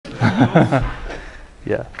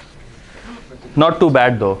Yeah. Not too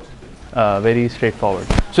bad though. Very straightforward.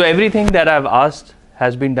 So everything that I've asked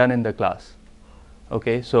has been done in the class.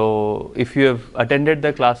 Okay, so if you have attended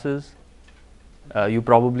the classes, you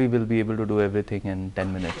probably will be able to do everything in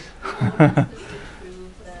 10 minutes. The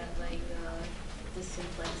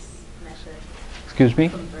simplex method Excuse me?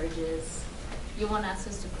 converges. You want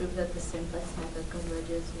us to prove that the simplex method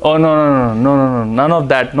converges? Oh, no, none of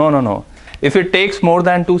that. No. If it takes more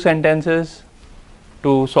than 2 sentences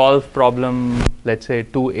to solve problem, let's say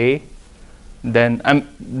 2a,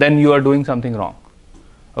 then you are doing something wrong.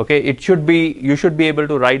 Okay, you should be able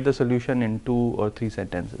to write the solution in 2 or 3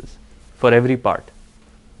 sentences for every part.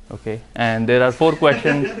 Okay, and there are 4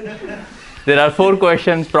 questions. There are 4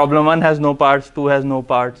 questions. Problem 1 has no parts, 2 has no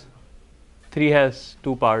parts, 3 has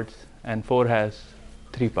 2 parts, and 4 has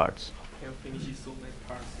 3 parts.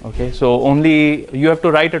 Okay, so only you have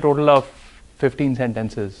to write a total of 15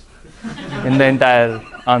 sentences in the entire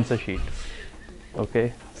answer sheet.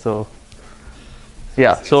 Okay, so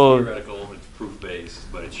yeah, it's so theoretical, it's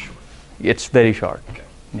proof-based, but it's short. It's very short. Okay.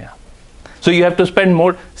 Yeah. So you have to spend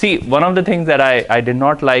more. See, one of the things that I did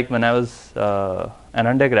not like when I was an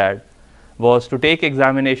undergrad was to take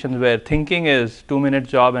examinations where thinking is 2-minute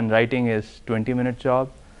job and writing is 20-minute job.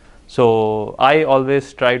 So I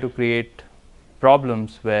always try to create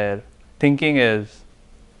problems where thinking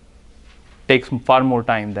takes far more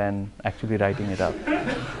time than actually writing it up.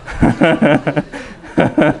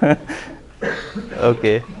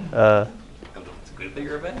 Okay. It's a good thing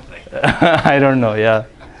or a bad thing? I don't know. Yeah,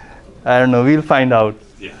 I don't know. We'll find out.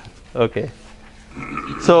 Yeah. Okay.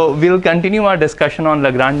 So we'll continue our discussion on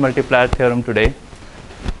Lagrange multiplier theorem today.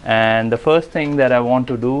 And the first thing that I want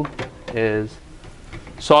to do is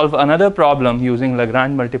solve another problem using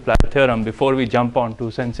Lagrange multiplier theorem before we jump on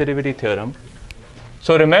to sensitivity theorem.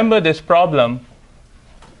 So remember this problem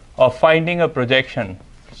of finding a projection.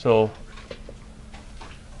 So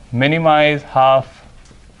minimize half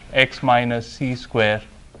x minus c square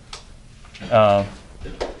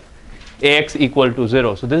ax equal to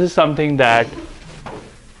 0. So this is something that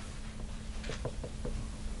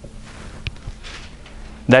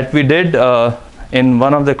we did in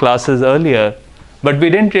one of the classes earlier, but we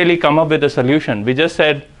didn't really come up with a solution. We just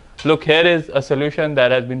said, look, here is a solution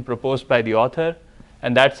that has been proposed by the author,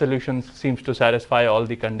 and that solution seems to satisfy all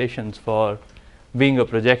the conditions for being a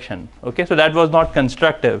projection. Okay, so that was not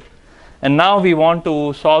constructive. And now we want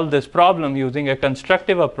to solve this problem using a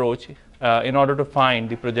constructive approach in order to find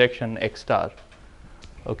the projection x star.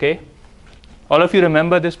 Okay, all of you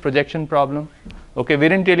remember this projection problem? Okay, we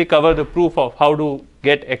didn't really cover the proof of how to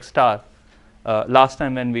get x star last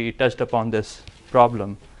time when we touched upon this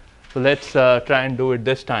problem. So let's try and do it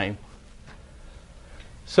this time.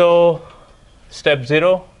 So step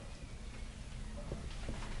 0,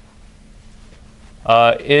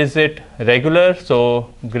 is it regular?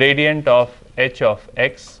 So gradient of h of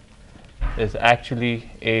x is actually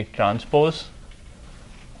A transpose,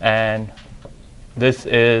 and this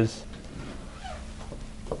is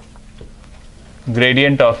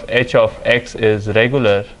gradient of h of x is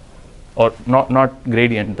regular, or not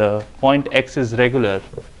gradient, the point x is regular.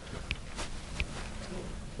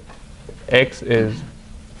 X is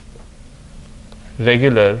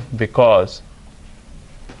regular because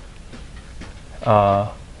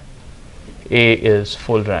A is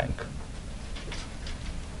full rank.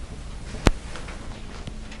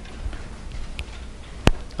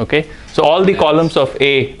 Okay, so all the columns of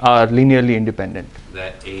A are linearly independent.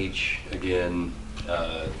 That H again,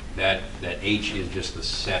 that H is just the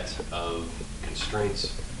set of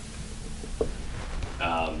constraints.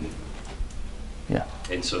 Yeah.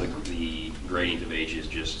 And so the gradient of H is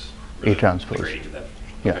just A transpose. the gradient of that.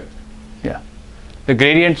 Yeah. Okay. Yeah. The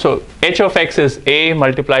gradient, so h of x is A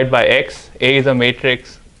multiplied by x. A is a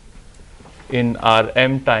matrix in our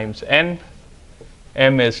M times n.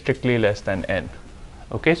 M is strictly less than n.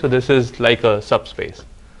 Okay, so this is like a subspace.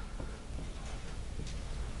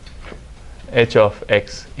 H of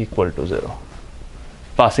x equal to 0,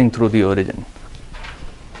 passing through the origin.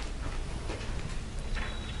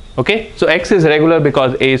 Okay, so x is regular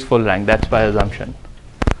because A is full rank. That's by assumption.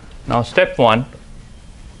 Now step 1,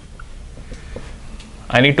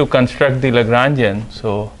 I need to construct the Lagrangian.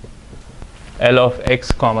 So L of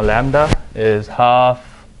x comma lambda is half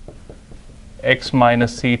x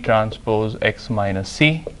minus c transpose x minus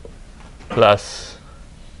c plus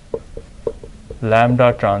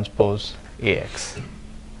lambda transpose Ax.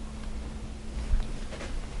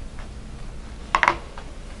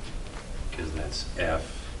 Because that's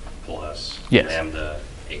F plus Yes. lambda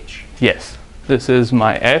H. Yes, this is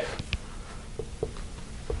my f,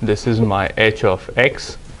 this is my h of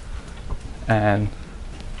x, and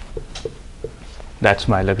that's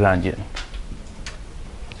my Lagrangian.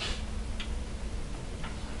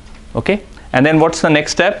 Okay, and then what's the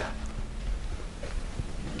next step?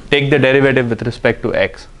 Take the derivative with respect to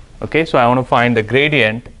x. Okay, so I want to find the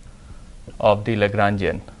gradient of the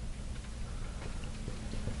Lagrangian.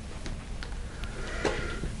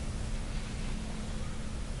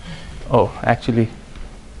 Oh, actually,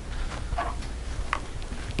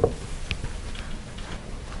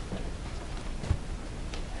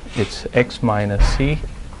 it's x minus c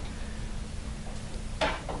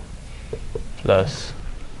plus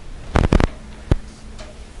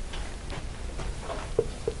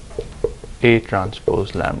A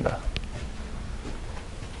transpose lambda.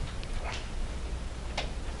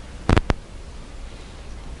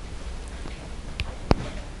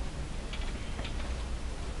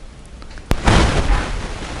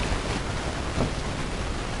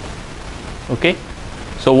 Okay,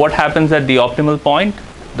 so what happens at the optimal point?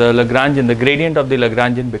 The Lagrangian, the gradient of the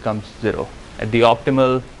Lagrangian becomes 0 at the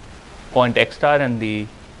optimal point x star and the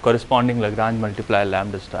corresponding Lagrange multiplier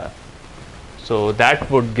lambda star. So that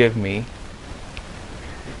would give me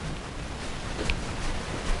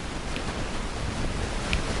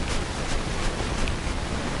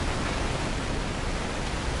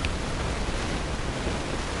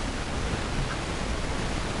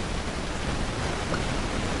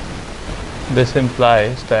this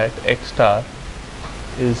implies that x star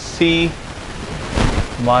is C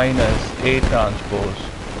minus A transpose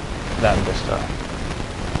lambda star.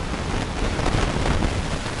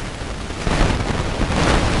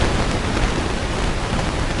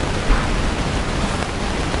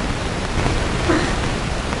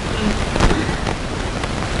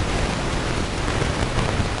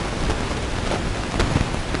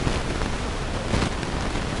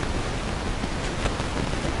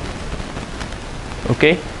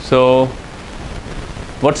 Okay, so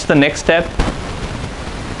what's the next step?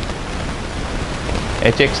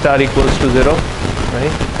 Hx star equals to 0,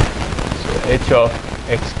 right? So h of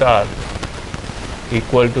x star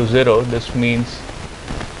equal to 0. This means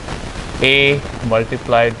A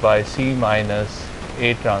multiplied by C minus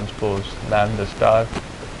A transpose lambda star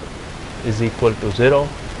is equal to 0.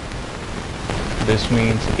 This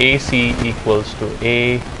means AC equals to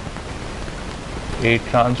A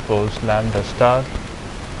transpose lambda star,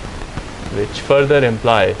 which further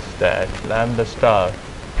implies that lambda star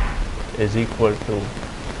is equal to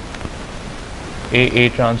A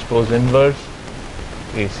transpose inverse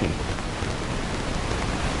AC.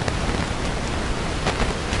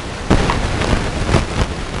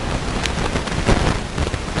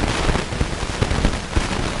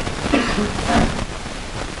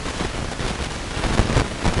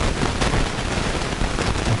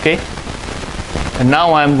 Okay, and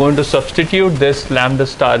now I am going to substitute this lambda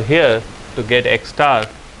star here to get x star.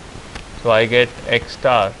 So I get x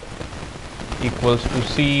star equals to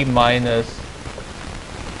C minus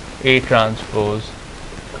A transpose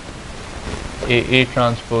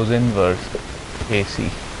inverse AC.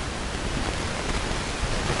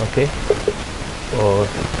 Okay, or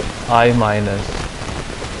I minus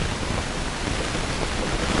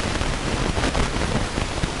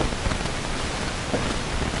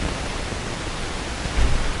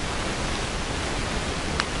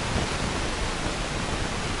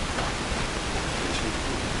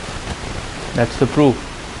that's the proof.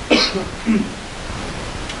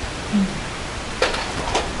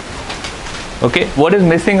 Okay, what is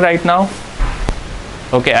missing right now?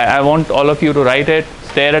 Okay, I want all of you to write it,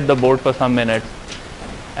 stare at the board for some minutes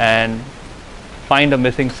and find a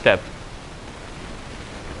missing step.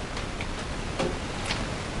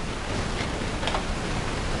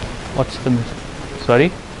 What's the missing?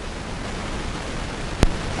 Sorry?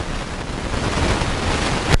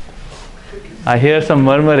 I hear some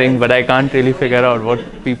murmuring, but I can't really figure out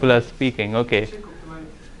what people are speaking. Okay.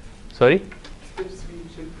 Sorry?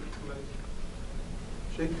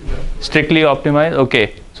 Strictly optimized.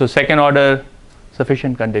 Okay. So second order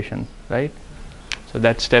sufficient condition, right? So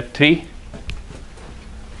that's step 3.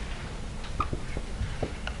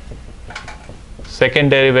 Second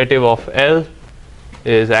derivative of L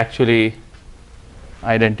is actually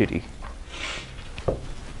identity.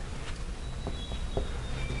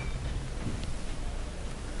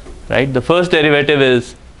 Right? The first derivative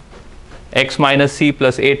is x minus c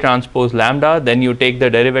plus A transpose lambda. Then you take the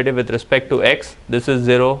derivative with respect to x. This is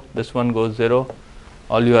 0. This one goes 0.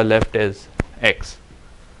 All you are left is x.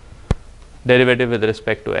 Derivative with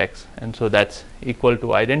respect to x. And so that's equal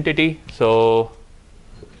to identity. So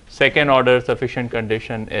second order sufficient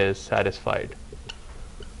condition is satisfied.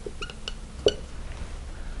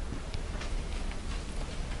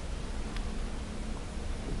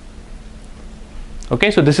 Okay,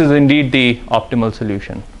 so this is indeed the optimal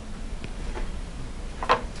solution.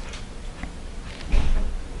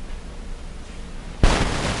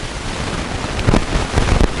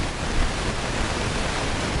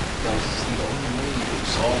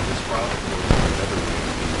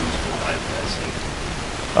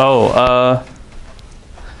 Oh,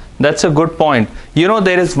 that's a good point. You know,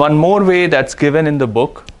 there is one more way that's given in the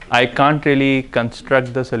book. I can't really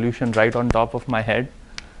construct the solution right on top of my head.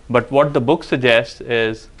 But what the book suggests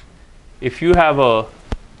is if you have a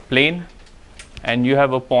plane and you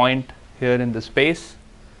have a point here in the space,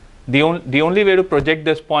 the only way to project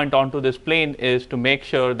this point onto this plane is to make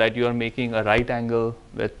sure that you are making a right angle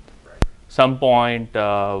with some point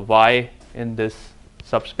y in this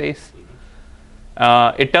subspace.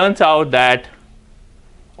 It turns out that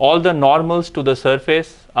all the normals to the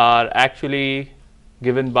surface are actually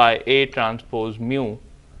given by A transpose mu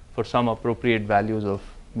for some appropriate values of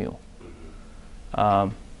mu.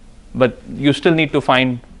 But you still need to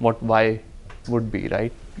find what y would be,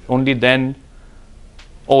 right? Only then,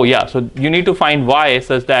 oh yeah, so you need to find y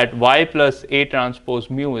such that y plus A transpose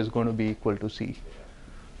mu is going to be equal to C.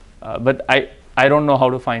 But I don't know how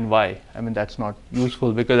to find y. I mean, that's not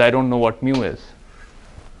useful because I don't know what mu is.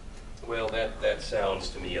 Well, that sounds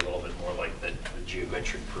to me a little bit more like the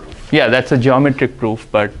geometric proof. Yeah, that's a geometric proof,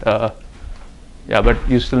 but yeah, but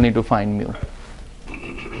you still need to find mu.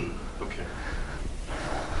 Okay.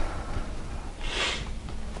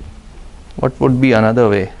 What would be another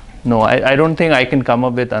way? No, I don't think I can come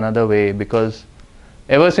up with another way because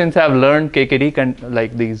ever since I've learned KKD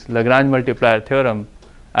like these Lagrange multiplier theorem,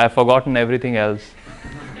 I've forgotten everything else.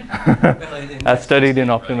 I've studied in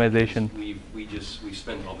optimization. We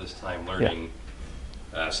spent all this time learning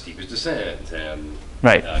steepest descent and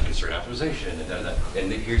right. Constraint optimization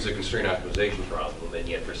and here's a constraint optimization problem, and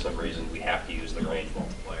yet for some reason we have to use Lagrange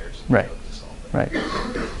multipliers right. to solve it. Right.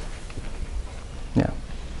 Yeah.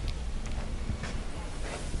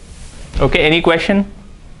 Okay. Any question?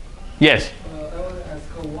 Yes. I want to ask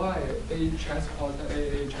why A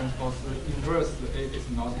transpose inverse A is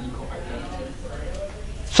not equal identity.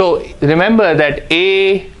 So remember that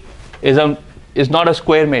A is not a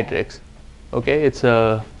square matrix. Okay, it's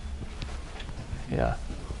a yeah.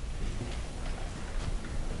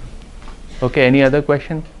 Okay, any other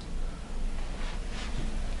question?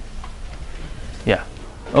 Yeah.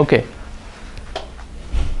 Okay.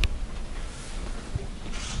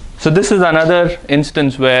 So this is another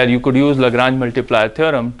instance where you could use Lagrange multiplier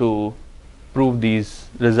theorem to prove these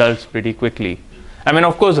results pretty quickly. I mean,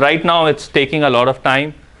 of course, right now it's taking a lot of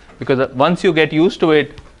time because once you get used to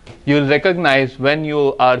it, you'll recognize when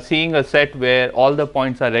you are seeing a set where all the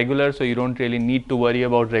points are regular, so you don't really need to worry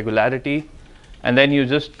about regularity. And then you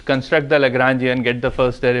just construct the Lagrangian, get the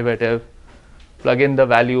first derivative, plug in the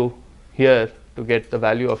value here to get the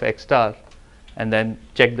value of x star, and then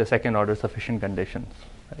check the second order sufficient conditions.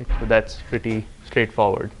 Right? So that's pretty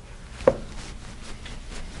straightforward.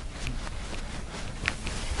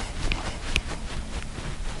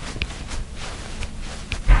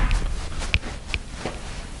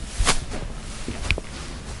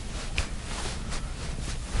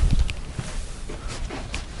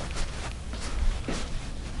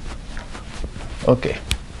 Okay.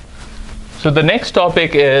 So the next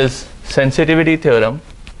topic is sensitivity theorem.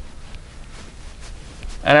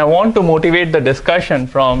 And I want to motivate the discussion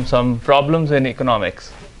from some problems in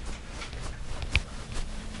economics.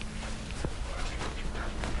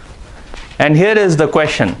 And here is the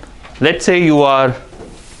question. Let's say you are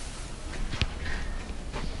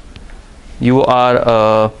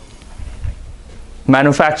a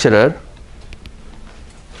manufacturer.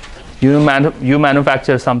 You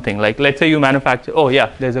manufacture something, like let's say you manufacture, oh yeah,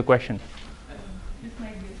 there's a question. This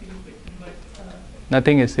might be a silly question, but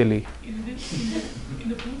Nothing is silly. in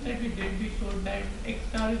the proof that we did, we showed that x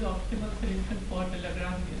star is optimal solution for the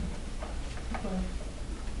Lagrangian.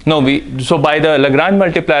 No, so by the Lagrange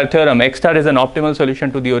multiplier theorem, x star is an optimal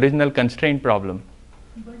solution to the original constraint problem.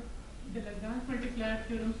 But the Lagrange multiplier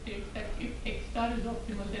theorem states that if x star is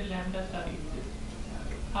optimal, then lambda star exists.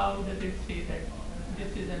 How does it say that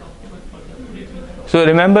this is an optimal for the original? So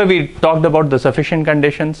remember we talked about the sufficient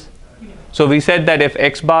conditions. Yeah. So we said that if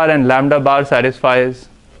x bar and lambda bar satisfies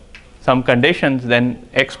some conditions, then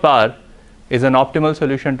x bar is an optimal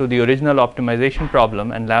solution to the original optimization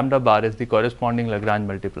problem, and lambda bar is the corresponding Lagrange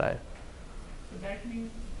multiplier. So that means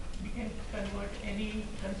we can convert any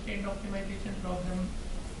constraint optimization problem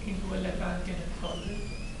into a Lagrangian and solve it,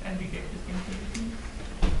 and we get the same solution.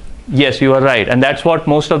 Yes, you are right, and that's what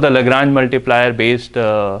most of the Lagrange multiplier based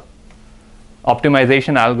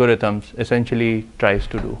optimization algorithms essentially tries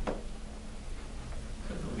to do.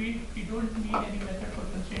 So we don't need any method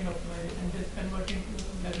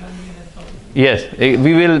Yes, we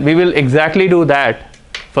will exactly do that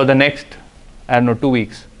for the next, I don't know, 2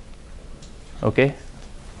 weeks. Okay?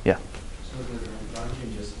 Yeah. So is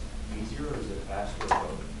Lagrangian just easier or is it faster or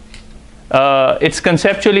both? It's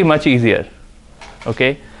conceptually much easier.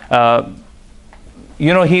 Okay?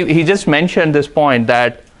 You know, he just mentioned this point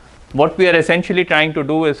that what we are essentially trying to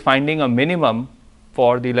do is finding a minimum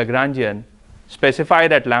for the Lagrangian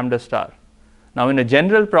specified at lambda star. Now, in a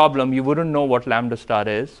general problem, you wouldn't know what lambda star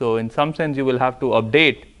is. So, in some sense, you will have to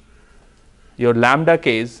update your lambda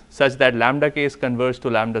case such that lambda case converts to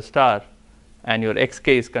lambda star and your x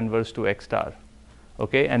case converts to x star.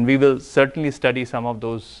 Okay? And we will certainly study some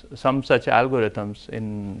such algorithms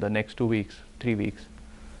in the next 2 weeks, 3 weeks.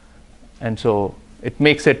 And so, it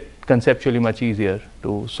makes it conceptually much easier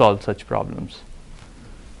to solve such problems.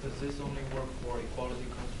 Does this only work for equality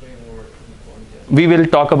constraint or inequality? We will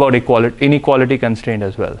talk about inequality constraint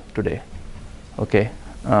as well today. Okay.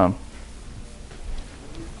 I'm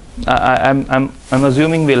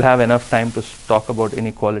assuming we'll have enough time to talk about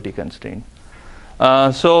inequality constraint.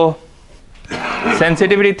 So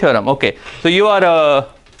sensitivity theorem. Okay. So you are a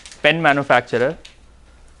pen manufacturer.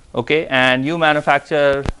 Okay, and you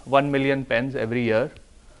manufacture 1 million pens every year.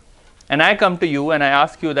 And I come to you and I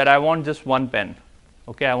ask you that I want just one pen.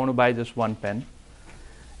 Okay, I want to buy just one pen.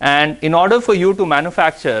 And in order for you to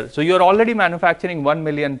manufacture, so you're already manufacturing 1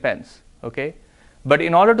 million pens. Okay, but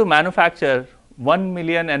in order to manufacture 1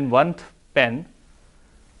 million and 1th pen,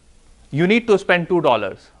 you need to spend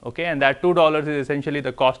 $2. Okay, and that $2 is essentially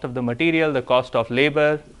the cost of the material, the cost of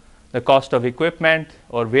labor, the cost of equipment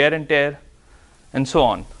or wear and tear, and so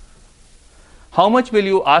on. How much will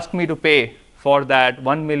you ask me to pay for that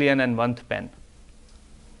 1 million and 1th pen?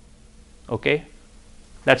 Okay,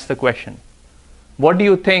 that's the question. What do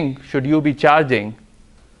you think should you be charging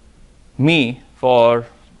me for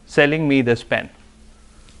selling me this pen?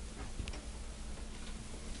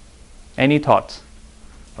 Any thoughts?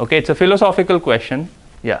 Okay, it's a philosophical question.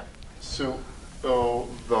 Yeah. So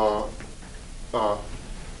the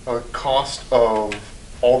cost of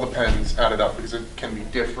all the pens added up, because it can be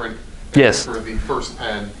different. Yes. For the first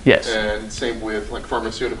pen. Yes. And same with like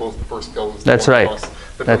pharmaceuticals, the first pill is That's the one right. cost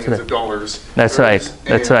the That's millions right. of dollars. That's right.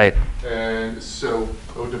 That's right. And so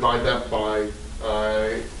I would divide that by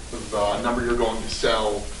the number you're going to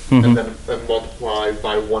sell, and then multiply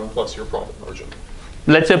by 1 plus your profit margin.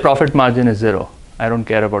 Let's say profit margin is 0. I don't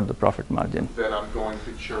care about the profit margin. Then I'm going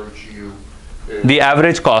to charge you The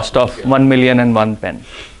average cost of 1 million and 1 pen.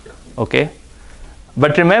 Okay?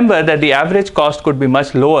 But remember that the average cost could be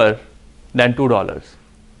much lower than $2.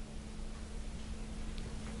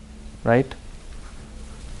 Right?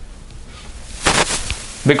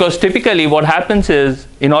 Because typically what happens is,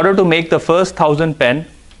 in order to make the first 1,000 pen,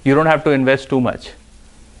 you don't have to invest too much.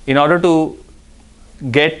 In order to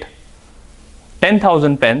get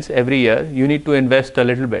 10,000 pens every year, you need to invest a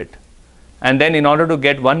little bit. And then in order to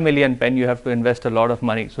get 1 million pen, you have to invest a lot of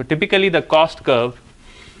money. So typically the cost curve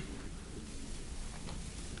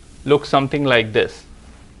looks something like this.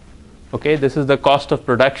 Okay, this is the cost of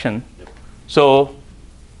production. So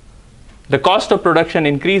the cost of production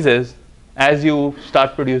increases as you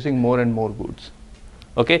start producing more and more goods.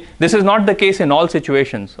 Okay, this is not the case in all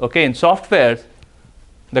situations. Okay, in softwares,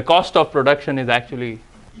 the cost of production is actually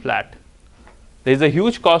flat. There is a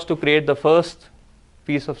huge cost to create the first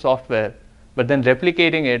piece of software, but then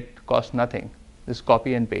replicating it costs nothing. This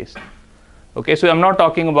copy and paste. Okay, so I'm not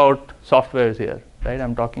talking about softwares here, right?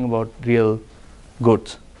 I'm talking about real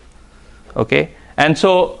goods. Okay, and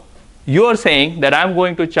so you are saying that I'm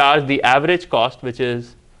going to charge the average cost, which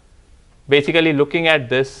is basically looking at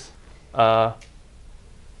this.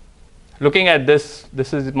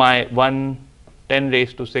 This is my 10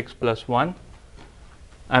 raised to 6 plus 1.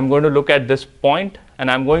 I'm going to look at this point, and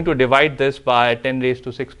I'm going to divide this by 10 raised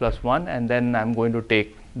to 6 plus 1, and then I'm going to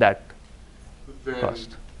take that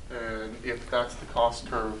cost. And if that's the cost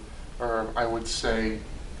curve, I would say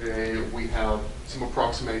we have some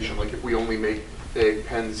approximation, like if we only make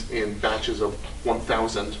pens in batches of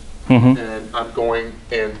 1,000, and I'm going,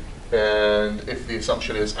 and if the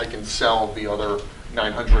assumption is I can sell the other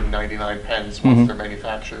 999 pens once they're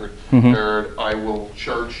manufactured, I will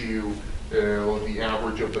charge you the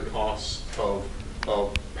average of the cost of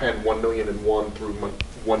pen 1,000,001 through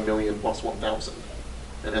 1 million plus 1,000,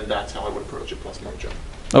 and then that's how I would approach it plus margin.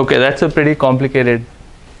 Okay, that's a pretty complicated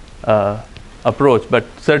approach, but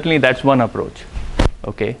certainly that's one approach.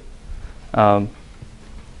 Okay, and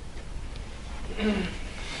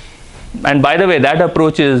by the way, that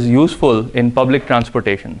approach is useful in public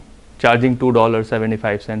transportation, charging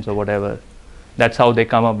 $2.75 or whatever. That's how they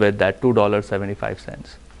come up with that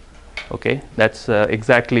 $2.75. Okay, that's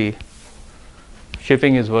exactly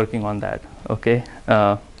shipping is working on that. Okay.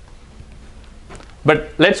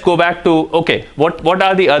 But let's go back to, okay, what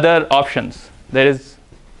are the other options? There is,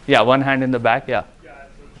 yeah, one hand in the back, yeah. Yeah,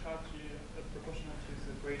 so charge the proportional to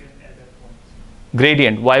the gradient at that point.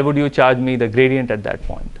 Gradient, why would you charge me the gradient at that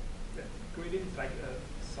point? The gradient is like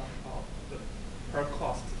sum of the per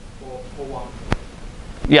cost for one.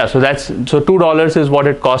 Yeah, so $2 is what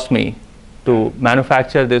it cost me to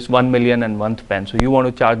manufacture this 1,000,001th pen. So you want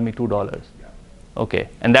to charge me $2. Yeah. Okay,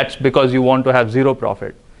 and that's because you want to have zero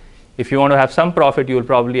profit. If you want to have some profit, you will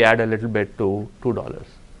probably add a little bit to $2,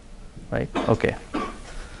 right? Okay.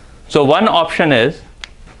 So one option is,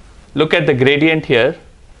 look at the gradient here,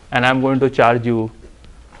 and I'm going to charge you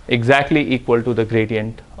exactly equal to the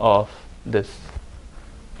gradient of this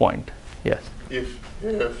point. Yes? If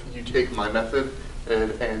you take my method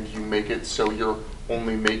and you make it so you're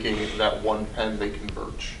only making that one pen, they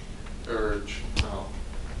converge,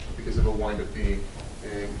 because it'll wind up being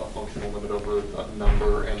a functional limit over a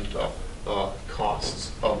number and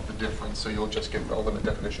costs of the difference. So you'll just get relevant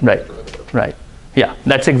definition Right. of the derivative. Right. Yeah,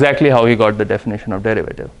 that's exactly how he got the definition of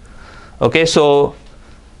derivative. Okay, so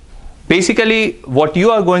basically what you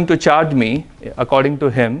are going to charge me, according to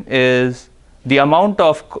him, is the amount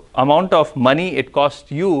of money it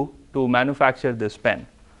costs you to manufacture this pen.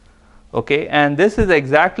 Okay, and this is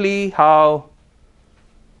exactly how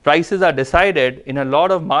prices are decided in a lot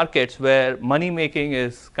of markets where money making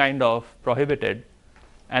is kind of prohibited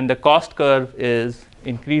and the cost curve is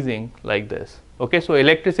increasing like this. Okay, so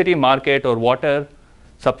electricity market or water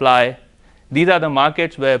supply, these are the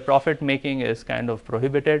markets where profit making is kind of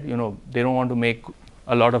prohibited. You know, they don't want to make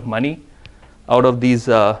a lot of money out of these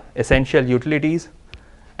essential utilities.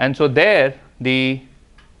 And so there, the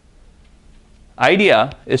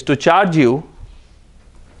idea is to charge you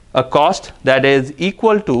a cost that is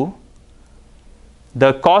equal to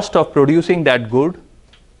the cost of producing that good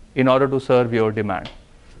in order to serve your demand.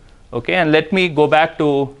 Okay, and let me go back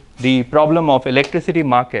to the problem of electricity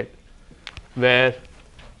market, where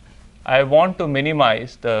I want to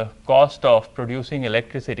minimize the cost of producing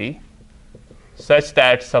electricity such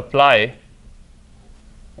that supply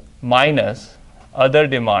minus other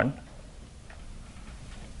demand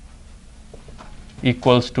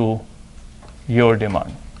equals to your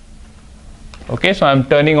demand. Okay, so I'm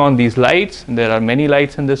turning on these lights. There are many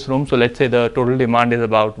lights in this room. So let's say the total demand is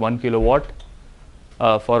about 1 kilowatt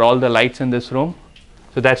for all the lights in this room.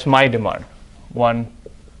 So that's my demand, 1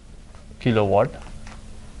 kilowatt.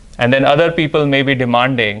 And then other people may be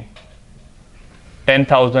demanding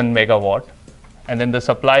 10,000 megawatt. And then the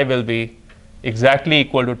supply will be exactly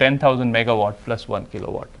equal to 10,000 megawatt plus 1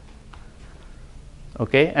 kilowatt.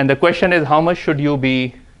 Okay, and the question is, how much should you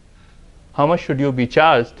be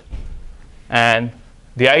charged? And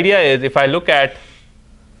the idea is, if I look at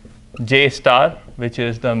J star, which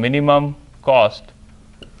is the minimum cost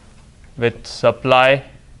with supply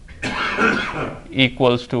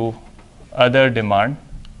equals to other demand,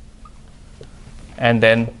 and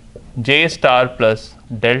then J star plus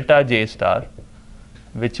delta J star,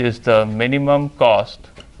 which is the minimum cost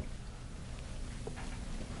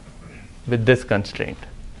with this constraint.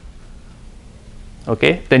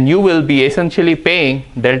 Okay, then you will be essentially paying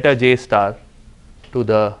delta J star to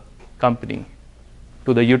the company,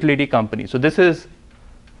 to the utility company. So this is,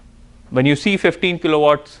 when you see 15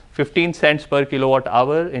 kilowatts, 15 cents per kilowatt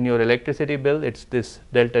hour in your electricity bill, it's this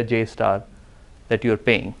delta J star that you're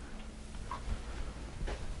paying.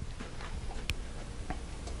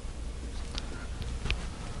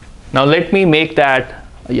 Now let me make that,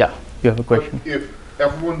 yeah, you have a question? But if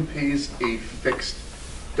everyone pays a fixed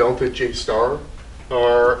delta J star,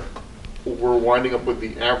 we're winding up with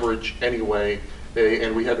the average anyway,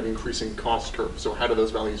 and we have an increasing cost curve. So how do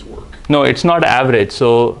those values work? No, it's not average.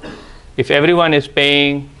 So if everyone is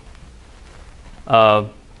paying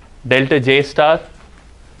delta J star,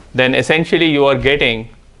 then essentially you are getting,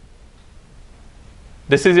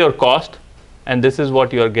 this is your cost, and this is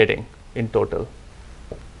what you are getting in total.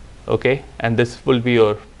 Okay, and this will be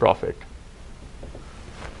your profit.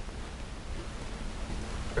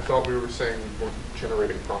 I thought we were saying we're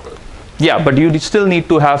generating profit. Yeah, but you still need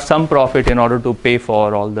to have some profit in order to pay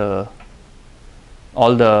for all the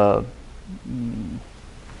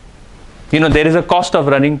you know, there is a cost of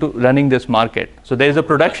running this market. So there is a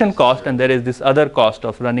production cost and there is this other cost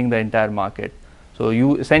of running the entire market. So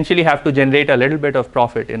you essentially have to generate a little bit of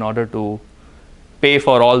profit in order to pay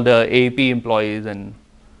for all the AEP employees, and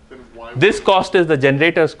this cost is the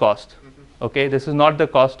generator's cost. Okay, this is not the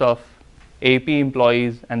cost of AEP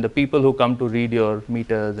employees and the people who come to read your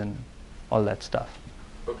meters and all that stuff.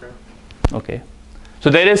 Okay. Okay, so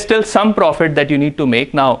there is still some profit that you need to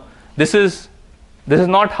make. Now this is This is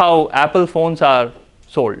not how Apple phones are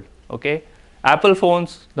sold. Okay, Apple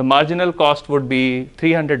phones, the marginal cost would be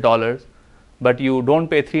 $300, but you don't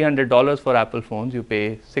pay $300 for Apple phones. You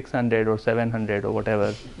pay $600 or $700 or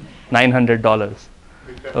whatever, $900.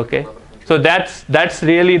 Okay, so that's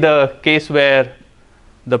really the case where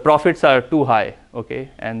the profits are too high. Okay,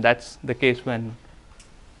 and that's the case when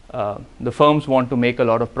the firms want to make a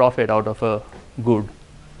lot of profit out of a good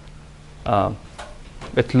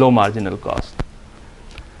with low marginal cost.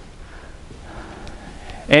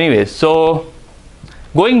 Anyways, so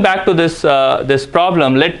going back to this this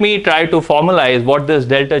problem, let me try to formalize what this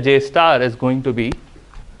delta J star is going to be.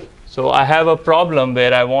 So I have a problem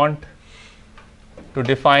where I want to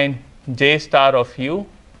define J star of u,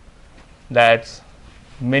 that's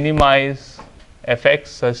minimize fx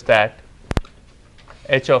such that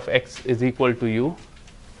h of x is equal to u,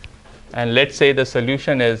 and let's say the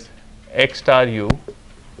solution is x star u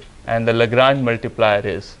and the Lagrange multiplier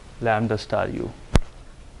is lambda star u.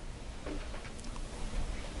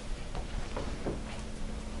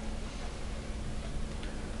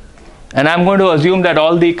 And I'm going to assume that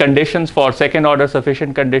all the conditions for second order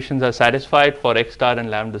sufficient conditions are satisfied for x star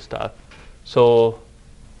and lambda star. So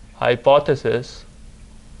hypothesis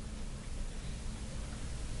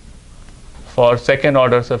for second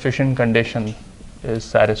order sufficient condition is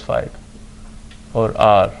satisfied or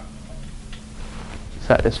are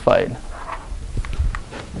satisfied.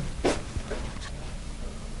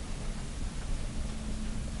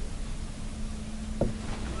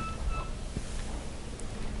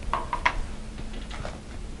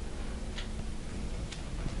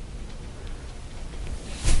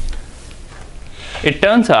 It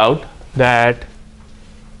turns out that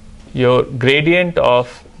your gradient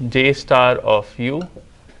of J star of u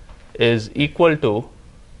is equal to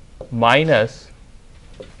minus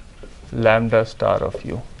lambda star of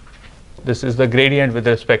u. This is the gradient with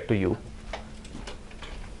respect to u.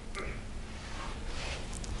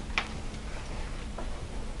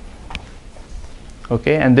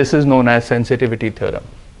 Okay, and this is known as sensitivity theorem.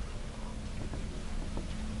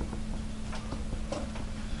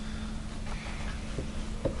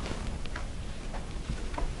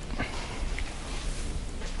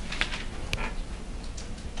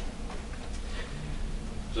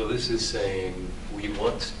 So this is saying we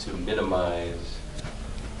want to minimize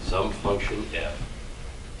some function f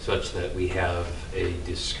such that we have a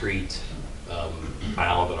discrete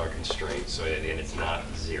bound on our constraint, so and it's not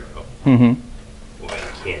 0. Mm-hmm. Well,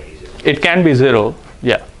 it can't be 0. It can be 0,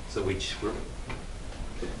 yeah. So we just want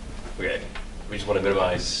to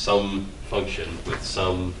minimize some function with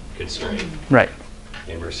some constraint. Right.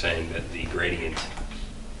 And we're saying that the gradient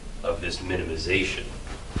of this minimization,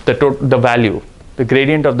 The value, the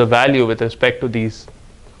gradient of the value with respect to these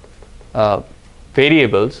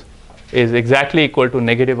variables is exactly equal to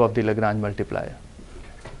negative of the Lagrange multiplier.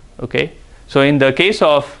 Okay. So in the case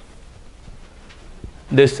of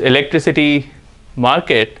this electricity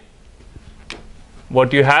market,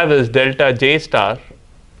 what you have is delta J star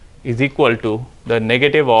is equal to the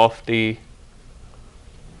negative of the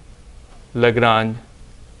Lagrange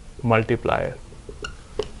multiplier.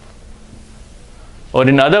 Or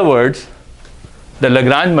in other words, the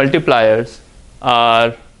Lagrange multipliers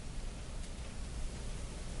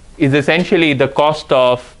is essentially the cost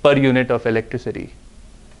of per unit of electricity.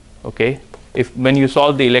 Okay, when you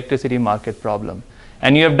solve the electricity market problem,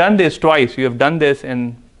 and you have done this twice. You have done this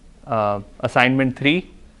in assignment 3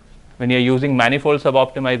 when you are using manifold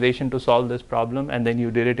suboptimization to solve this problem, and then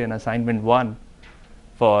you did it in assignment 1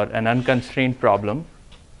 for an unconstrained problem,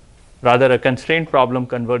 rather a constrained problem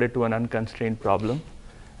converted to an unconstrained problem.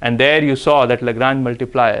 And there you saw that Lagrange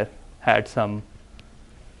multiplier had some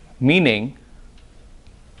meaning.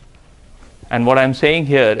 And what I'm saying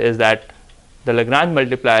here is that the Lagrange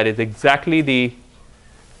multiplier is exactly the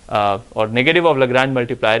or negative of Lagrange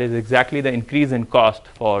multiplier is exactly the increase in cost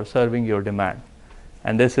for serving your demand.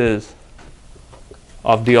 And this is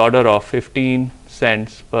of the order of 15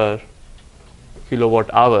 cents per kilowatt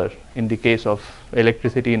hour in the case of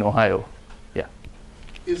electricity in Ohio. Yeah.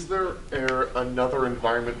 Is there another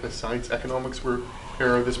environment besides economics where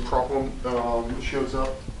this problem shows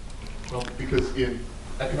up? Well, because in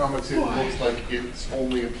economics it looks like it's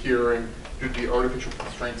only appearing due to the artificial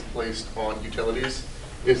constraints placed on utilities.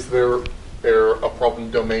 Is there a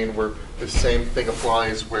problem domain where the same thing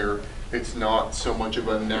applies, where it's not so much of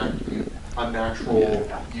a natural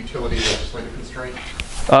utility legislative constraint?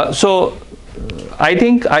 So I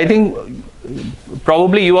think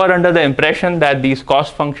probably you are under the impression that these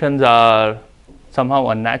cost functions are somehow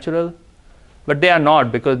unnatural, but they are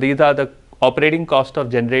not, because these are the operating cost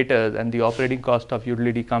of generators and the operating cost of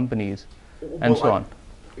utility companies. and so on.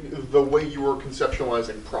 The way you were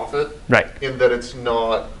conceptualizing profit, Right. in that it's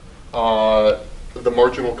not the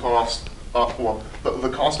marginal cost, well, the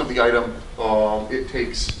cost of the item it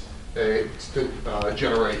takes to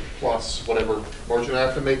generate plus whatever margin I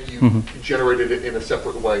have to make, you generated it in a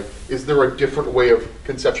separate way. Is there a different way of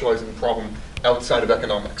conceptualizing the problem outside of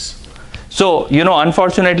economics? So,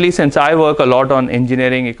 unfortunately, since I work a lot on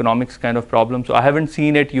engineering, economics kind of problems, so I haven't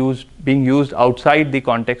seen it being used outside the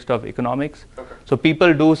context of economics. Okay. So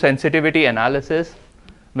people do sensitivity analysis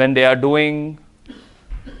when they are doing,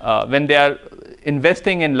 when they are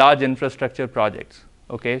investing in large infrastructure projects.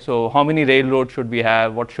 Okay, so how many railroads should we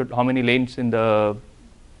have? How many lanes in a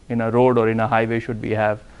road or in a highway should we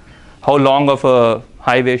have? How long of a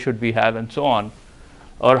highway should we have, and so on?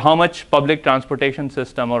 Or how much public transportation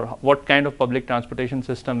system, or what kind of public transportation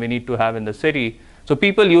system we need to have in the city. So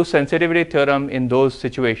people use sensitivity theorem in those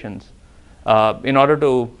situations in order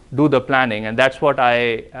to do the planning, and that's what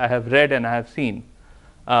I have read and I have seen.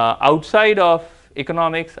 Outside of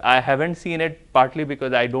economics, I haven't seen it, partly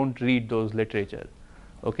because I don't read those literature.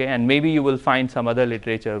 Okay, and maybe you will find some other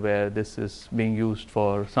literature where this is being used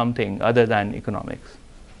for something other than economics.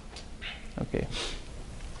 Okay.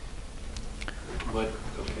 But,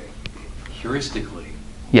 okay, heuristically,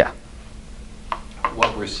 Yeah.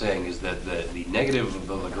 what we're saying is that the negative of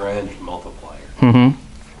the Lagrange multiplier Mm-hmm.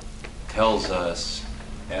 tells us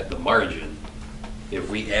at the margin,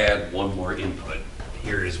 if we add one more input,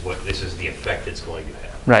 this is the effect it's going to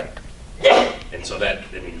have. Right. And so that,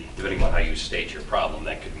 depending on how you state your problem,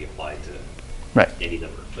 that could be applied to Right. any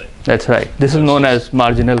number of things. That's right. This is known as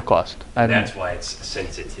marginal cost. That's why it's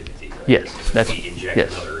sensitivity, right? Yes, Because that's- if we inject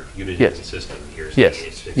yes. another unit Yes. in the system, here's Yes.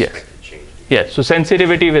 its Yes. expected change. Yes. So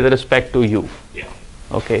sensitivity with respect to U. Yeah.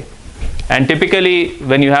 Okay. And typically,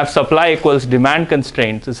 when you have supply equals demand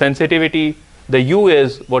constraints, the sensitivity, the U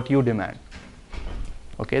is what you demand.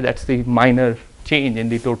 Okay. That's the minor change in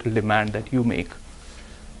the total demand that you make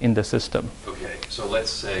in the system. Okay, so let's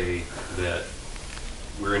say that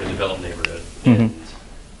we're in a developed neighborhood Mhm. and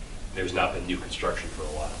there's not been new construction for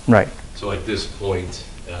a while. Right. So at this point,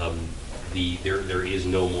 there is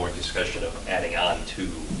no more discussion of adding on to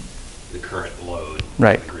the current load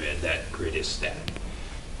Right. of the grid. That grid is static.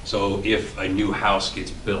 So if a new house gets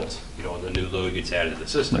built, and the new load gets added to the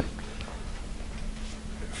system, Right.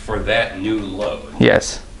 for that new load,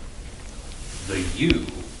 Yes. the U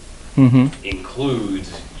Mm-hmm.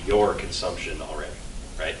 includes your consumption already,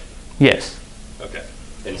 right? Yes. Okay.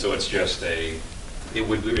 And so it's just it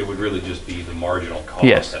would really just be the marginal cost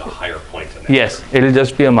Yes. at a higher point in that. Yes. It will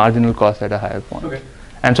just be a marginal cost at a higher point. Okay.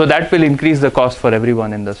 And so that will increase the cost for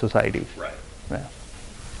everyone in the society. Right.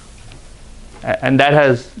 Yeah. And that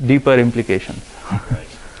has deeper implications. Right.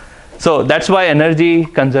 So that's why energy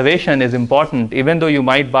conservation is important. Even though you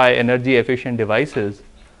might buy energy efficient devices,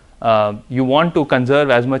 you want to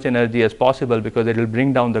conserve as much energy as possible because it will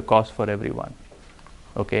bring down the cost for everyone.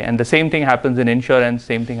 Okay, and the same thing happens in insurance,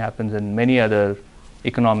 same thing happens in many other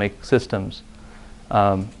economic systems.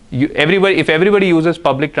 If everybody uses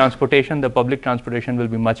public transportation, the public transportation will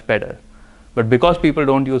be much better. But because people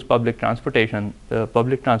don't use public transportation, the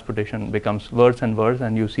public transportation becomes worse and worse,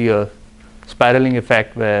 and you see a spiraling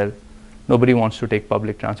effect where nobody wants to take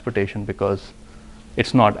public transportation because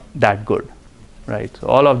it's not that good, right? So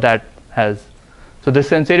all of that so the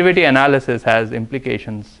sensitivity analysis has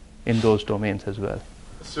implications in those domains as well.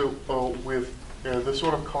 So with the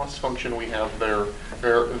sort of cost function we have there,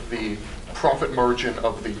 the profit margin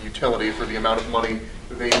of the utility for the amount of money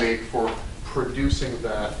they make for producing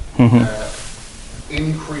that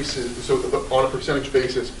increases, so on a percentage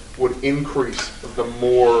basis would increase the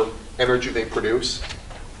more energy they produce?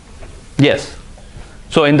 Yes.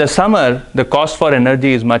 So in the summer, the cost for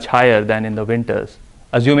energy is much higher than in the winters,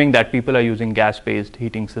 assuming that people are using gas-based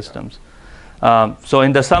heating systems. So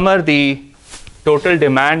in the summer, the total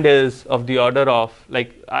demand is of the order of,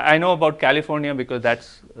 I know about California because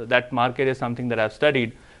that market is something that I've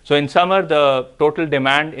studied. So in summer, the total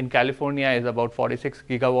demand in California is about 46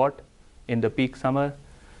 gigawatt in the peak summer.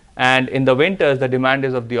 And in the winters, the demand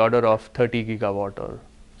is of the order of 30 gigawatt or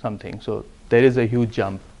something. So there is a huge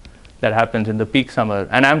jump that happens in the peak summer.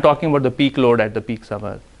 And I'm talking about the peak load at the peak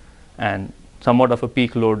summer and somewhat of a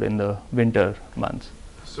peak load in the winter months.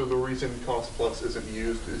 So the reason cost plus isn't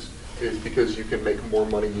used is because you can make more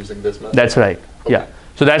money using this method? That's right. Okay. Yeah.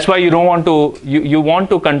 So that's why you don't want to, you want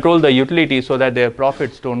to control the utility so that their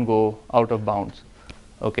profits don't go out of bounds.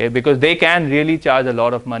 Okay, because they can really charge a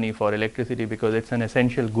lot of money for electricity because it's an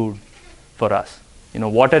essential good for us.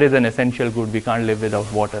 Water is an essential good. We can't live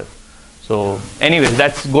without water. So anyways,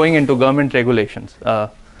 that's going into government regulations.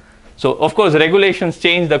 So of course regulations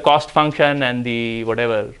change the cost function and the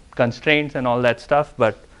whatever constraints and all that stuff,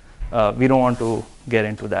 but we don't want to get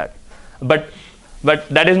into that. But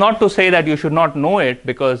that is not to say that you should not know it,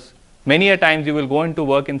 because many a times you will go into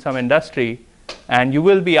work in some industry and you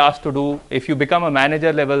will be asked to do, if you become a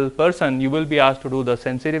manager level person, you will be asked to do the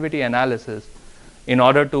sensitivity analysis in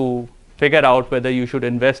order to figure out whether you should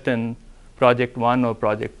invest in project 1 or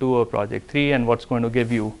project 2 or project 3 and what's going to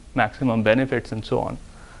give you maximum benefits and so on.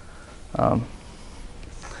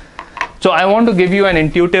 So I want to give you an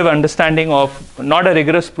intuitive understanding of, not a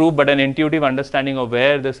rigorous proof, but an intuitive understanding of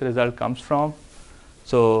where this result comes from.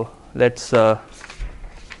 So let's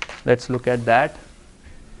look at that.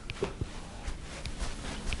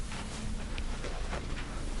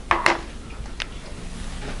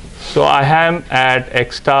 So I am at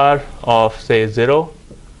x star of say 0,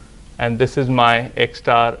 and this is my x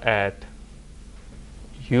star at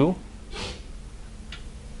u.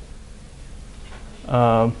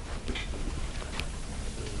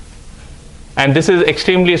 And this is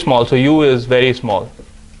extremely small, so u is very small.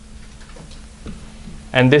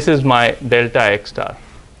 And this is my delta x star.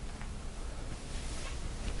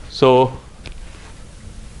 So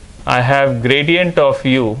I have gradient of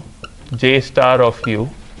u, j star of u,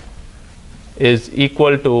 is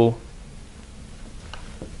equal to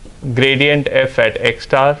gradient f at x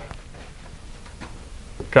star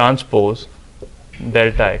transpose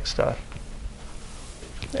delta x star.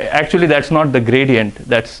 Actually, that's not the gradient,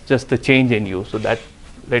 that's just the change in u. So that,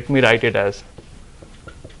 let me write it as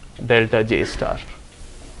delta j star.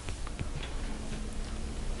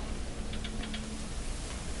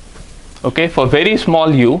 Okay, for very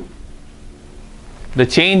small u, the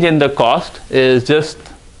change in the cost is just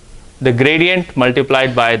the gradient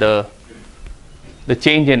multiplied by the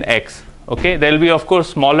change in x. Okay, there will be of course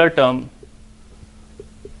smaller term,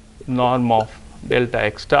 norm of delta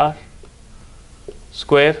x star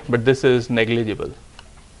square, but this is negligible.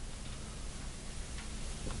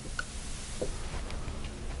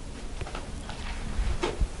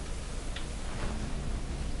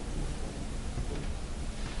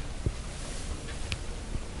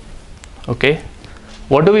 Okay,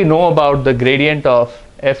 what do we know about the gradient of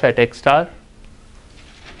f at x star?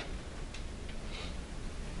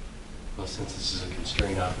 Well, since this is a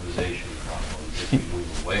constrained optimization problem, if we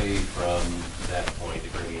move away from that point, the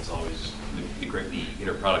gradient's always, the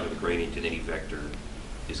inner product of the gradient in any vector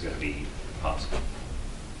is going to be positive.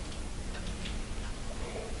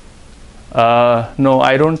 No,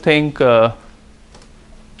 I don't think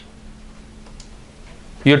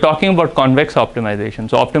you're talking about convex optimization.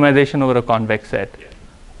 So optimization over a convex set.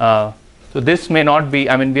 Yeah. So this may not be,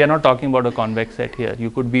 I mean, we are not talking about a convex set here.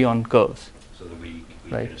 You could be on curves. So that we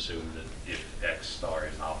Right. can assume that if x star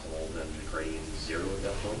is optimal, then the gradient is 0 at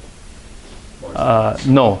that point? Or is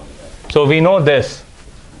it No. So we know this.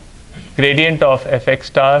 Gradient of fx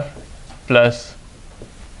star plus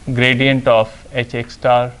gradient of hx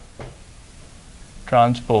star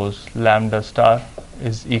transpose lambda star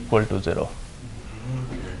is equal to 0.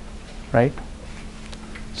 Right?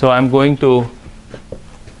 So I'm going to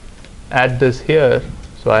add this here.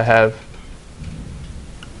 So I have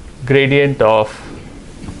gradient of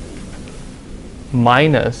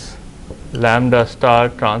minus lambda star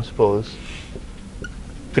transpose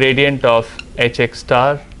gradient of hx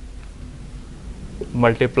star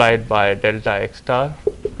multiplied by delta x star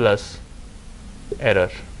plus error,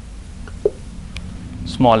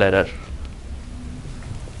 small error.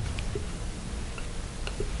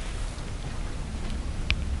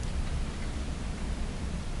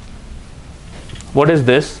 What is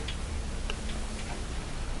this?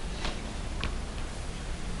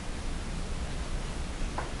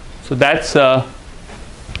 So that's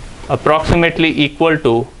approximately equal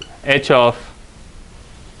to h of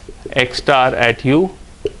x star at u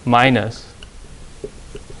minus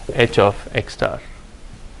h of x star.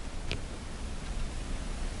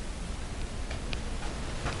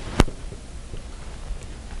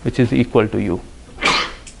 Which is equal to u.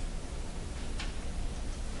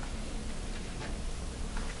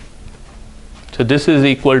 So this is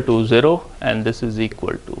equal to 0 and this is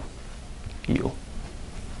equal to u.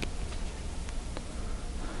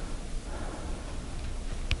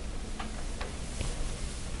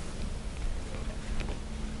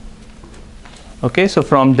 Okay, so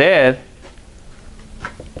from there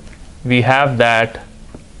we have that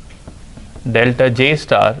delta j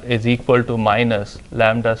star is equal to minus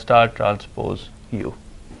lambda star transpose u.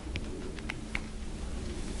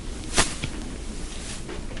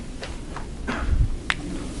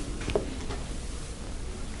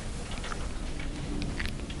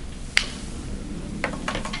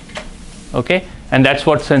 Okay, and that's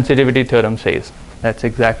what sensitivity theorem says. That's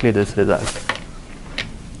exactly this result.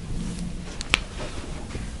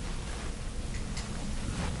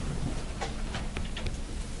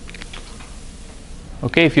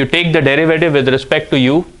 Okay, if you take the derivative with respect to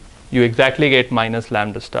u, you exactly get minus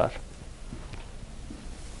lambda star.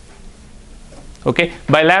 Okay,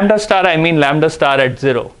 by lambda star I mean lambda star at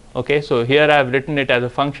 0. Okay, so here I have written it as a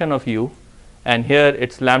function of u, and here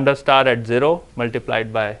it's lambda star at 0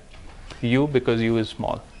 multiplied by u because u is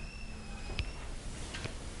small.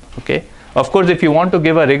 Okay, of course if you want to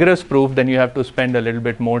give a rigorous proof, then you have to spend a little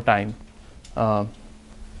bit more time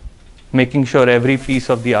making sure every piece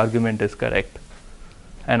of the argument is correct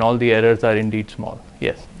and all the errors are indeed small.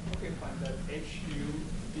 Yes? Okay, fine. That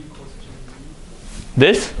HU equals to U.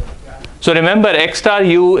 This? So remember, x star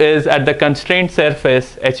u is at the constraint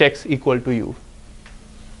surface hx equal to u.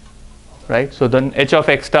 Right? So then h of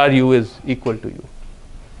x star u is equal to u.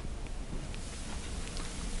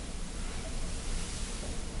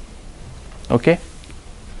 Okay?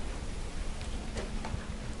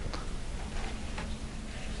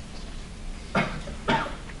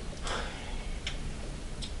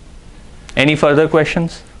 Any further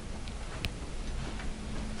questions?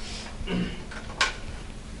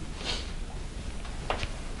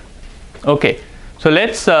 Okay, so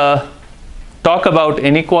let's talk about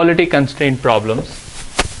inequality constraint problems.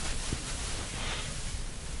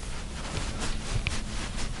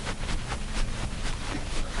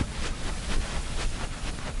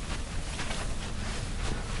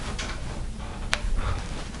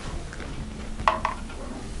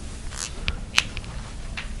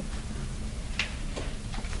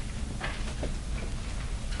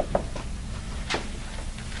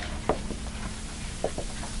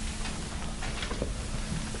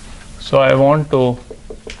 So I want to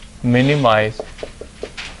minimize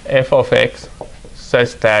f of x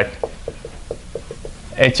such that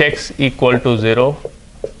hx equal to 0,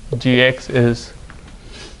 gx is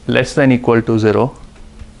less than equal to 0.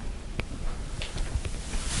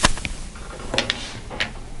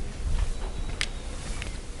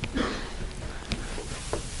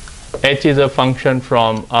 H is a function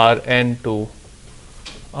from Rn to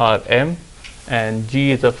Rm, and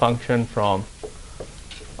g is a function from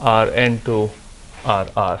Rn to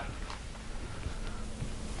Rr.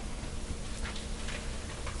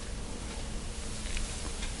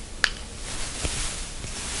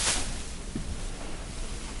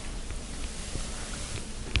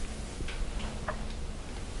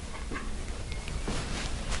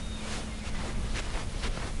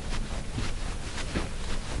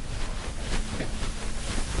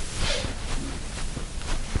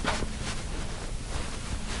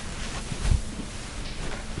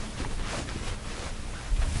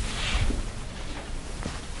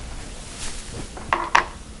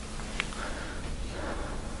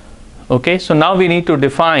 Okay, so now we need to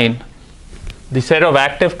define the set of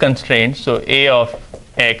active constraints. So a of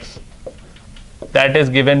x, that is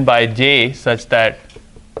given by j such that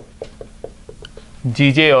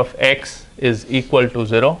gj of x is equal to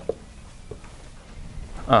 0.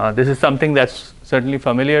 This is something that's certainly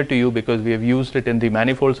familiar to you because we have used it in the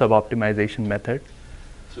manifold suboptimization method.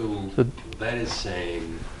 So that is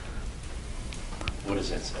saying, what is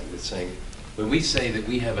that saying? It's saying when we say that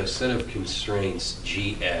we have a set of constraints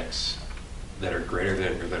gx that are greater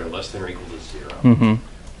than or that are less than or equal to 0,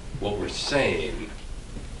 what we're saying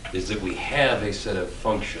is that we have a set of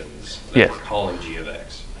functions that we're calling g of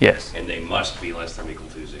x. Yes. And they must be less than or equal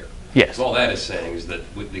to 0. Yes. So all that is saying is that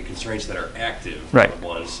with the constraints that are active right. are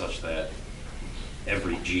ones such that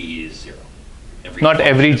every g is 0. Not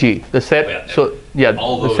every g. The set. Yeah, so yeah,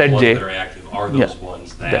 all the those set ones j that are active are those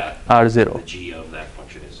ones that are 0. The g of that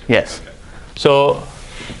function is 0. Yes. Okay. So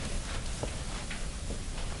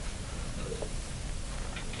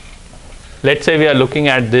let's say we are looking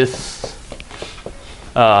at this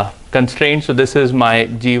constraint. So this is my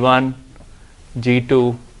g1,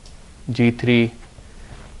 g2, g3,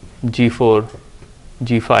 g4,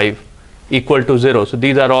 g5 equal to 0. So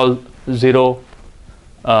these are all 0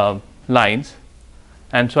 lines.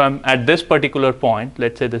 And so I'm at this particular point.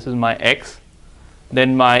 Let's say this is my x.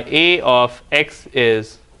 Then my a of x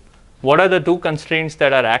is, what are the two constraints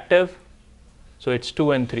that are active? So it's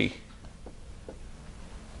 2 and 3.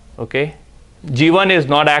 Okay. G1 is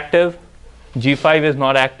not active, G5 is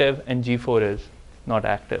not active, and G4 is not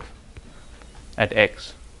active at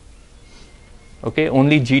x. Okay,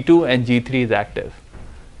 only G2 and G3 is active.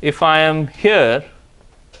 If I am here,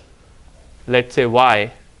 let's say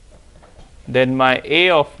y, then my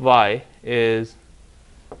a of y is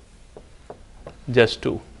just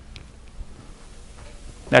 2.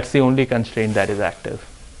 That's the only constraint that is active.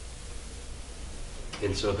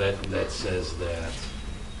 And so that says that,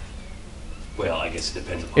 well, I guess it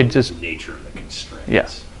depends It upon just- the nature of the constraints. Yeah.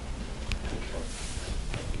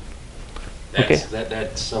 Okay.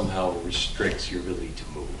 That somehow restricts your ability to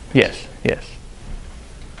move. Yes, yes.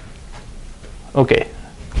 Okay.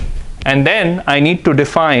 And then I need to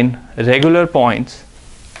define regular points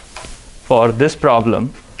for this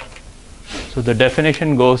problem. So the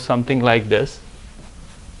definition goes something like this.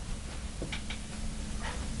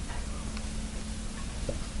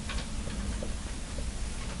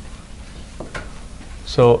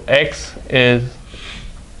 So x is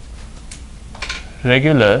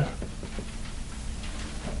regular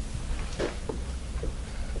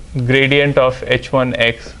gradient of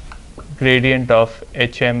h1x, gradient of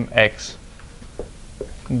hmx,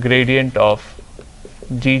 gradient of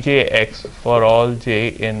gjx for all j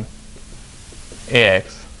in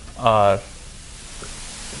ax are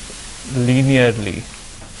linearly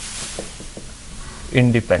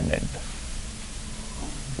independent.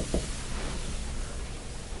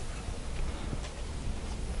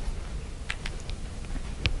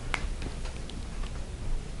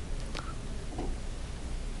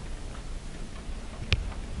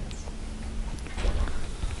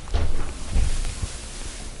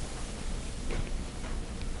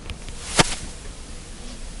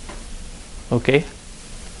 Okay.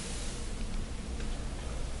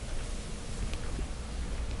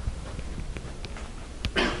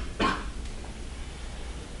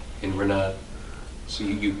 And we're not, so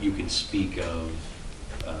you can speak of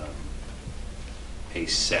a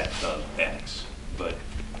set of x, but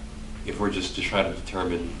if we're just to try to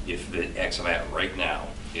determine if the x I'm at right now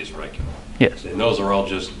is regular, Yes. then those are all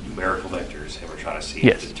just numerical vectors, and we're trying to see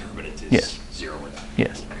Yes. if the determinant is Yes. 0 or not.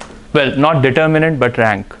 Yes. Well, not determinant, but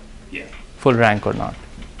rank. Yeah. Full rank or not.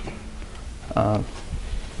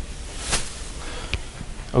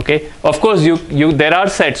 Okay. Of course, there are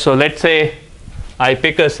sets. So let's say I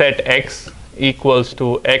pick a set x equals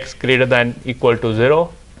to x greater than equal to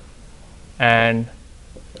 0, and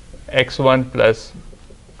x1 plus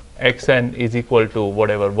xn is equal to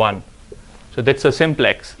whatever 1. So that's a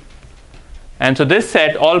simplex. And so this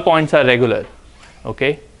set, all points are regular.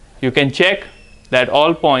 Okay. You can check that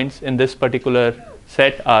all points in this particular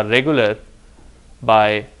set are regular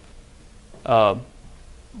by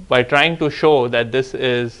trying to show that this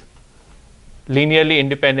is linearly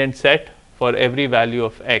independent set for every value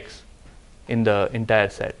of x in the entire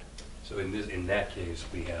set. So in that case,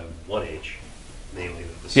 we have 1h, namely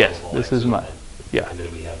the sum Yes, of all this x is my, 1, yeah. and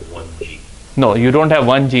then we have 1g. No, you don't have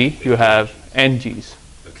 1g, you have n g's.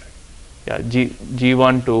 Okay. Yeah,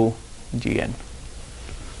 g1 to gn.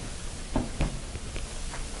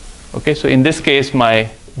 Okay, so in this case, my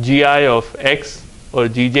gi of x or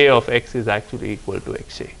gj of x is actually equal to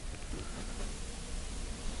xj.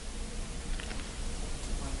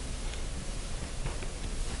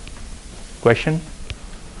 Question?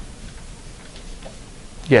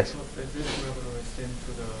 Yes. So is this regular same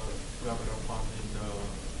to the regular form in the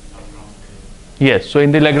Lagrange case? Yes. So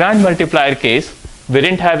in the Lagrange multiplier case, we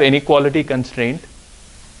didn't have inequality constraint,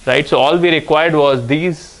 right? So all we required was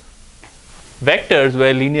these vectors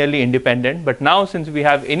were linearly independent. But now, since we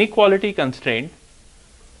have inequality constraint,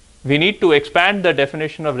 we need to expand the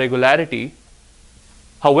definition of regularity.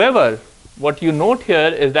 However, what you note here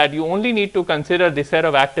is that you only need to consider the set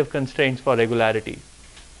of active constraints for regularity.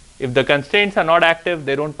 If the constraints are not active,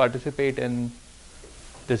 they don't participate in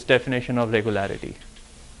this definition of regularity.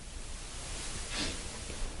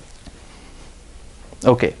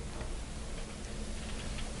 Okay.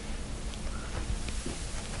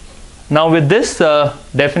 Now with this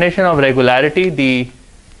definition of regularity, the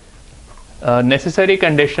necessary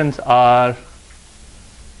conditions are,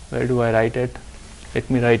 where do I write it? Let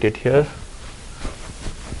me write it here.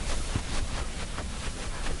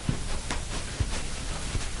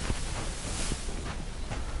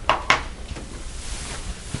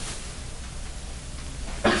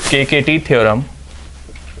 KKT theorem.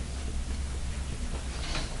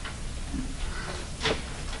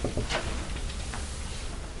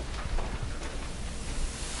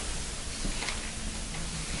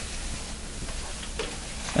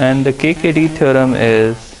 And the KKT theorem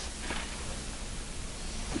is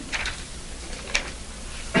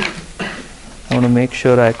I want to make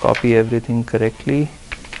sure I copy everything correctly.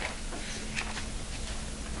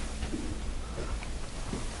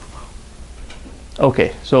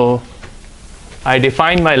 Okay, so I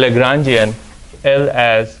define my Lagrangian L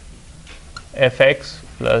as fx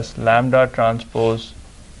plus lambda transpose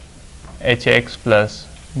hx plus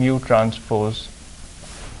mu transpose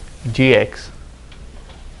gx.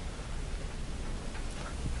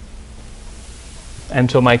 And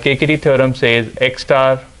so my KKT theorem says X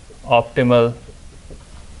star optimal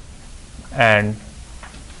and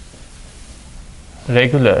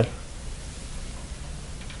regular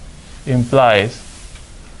implies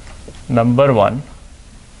number one,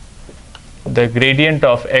 the gradient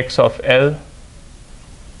of X of L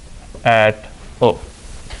at O.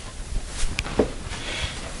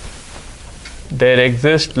 There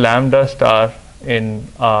exists lambda star in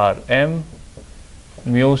Rm,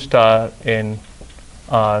 mu star in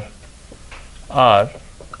R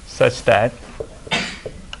such that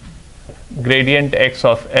gradient X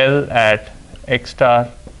of L at X star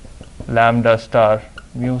lambda star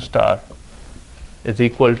mu star is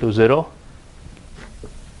equal to 0.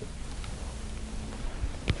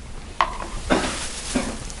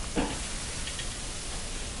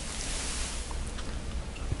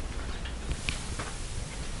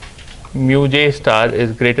 Mu j star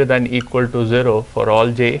is greater than equal to 0 for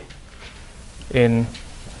all j in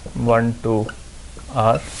 1 to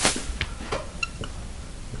R.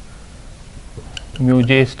 Mu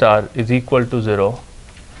j star is equal to 0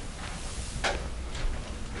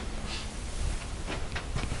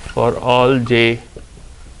 for all j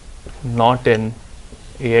not in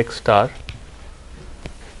Ax star.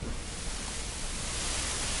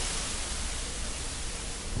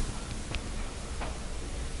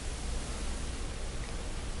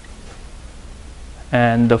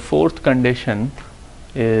 And the fourth condition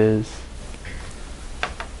is,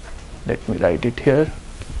 let me write it here.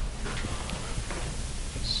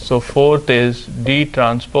 So fourth is d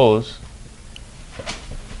transpose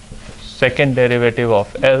second derivative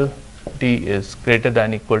of L, d is greater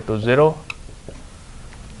than equal to 0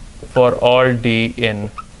 for all d in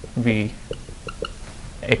V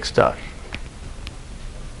X star.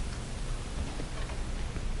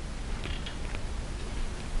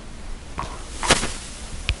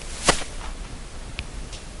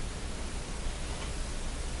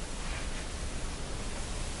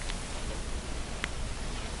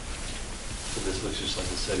 This looks just like a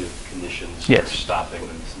set of conditions Yes. for stopping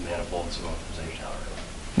this manifold optimization algorithm.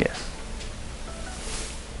 Yes.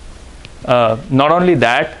 Not only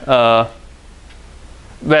that,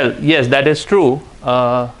 well, yes, that is true.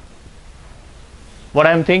 What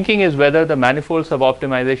I'm thinking is whether the manifold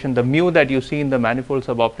suboptimization, the mu that you see in the manifold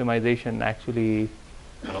suboptimization actually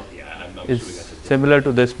I'm assuming is that's a similar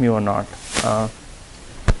to this mu or not.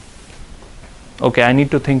 Okay, I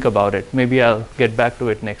need to think about it. Maybe I'll get back to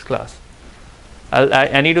it next class.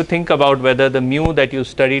 I need to think about whether the mu that you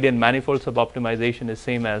studied in manifold suboptimization is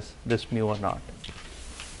same as this mu or not.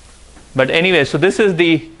 But anyway, so this is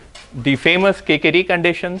the famous KKT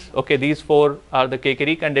conditions. Okay, these four are the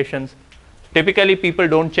KKT conditions. Typically, people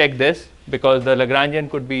don't check this because the Lagrangian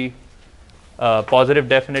could be positive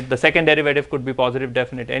definite. The second derivative could be positive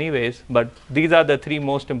definite anyways. But these are the three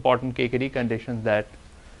most important KKT conditions that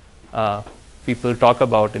people talk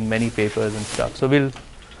about in many papers and stuff. So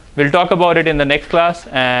we'll talk about it in the next class,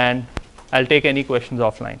 and I'll take any questions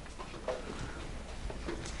offline.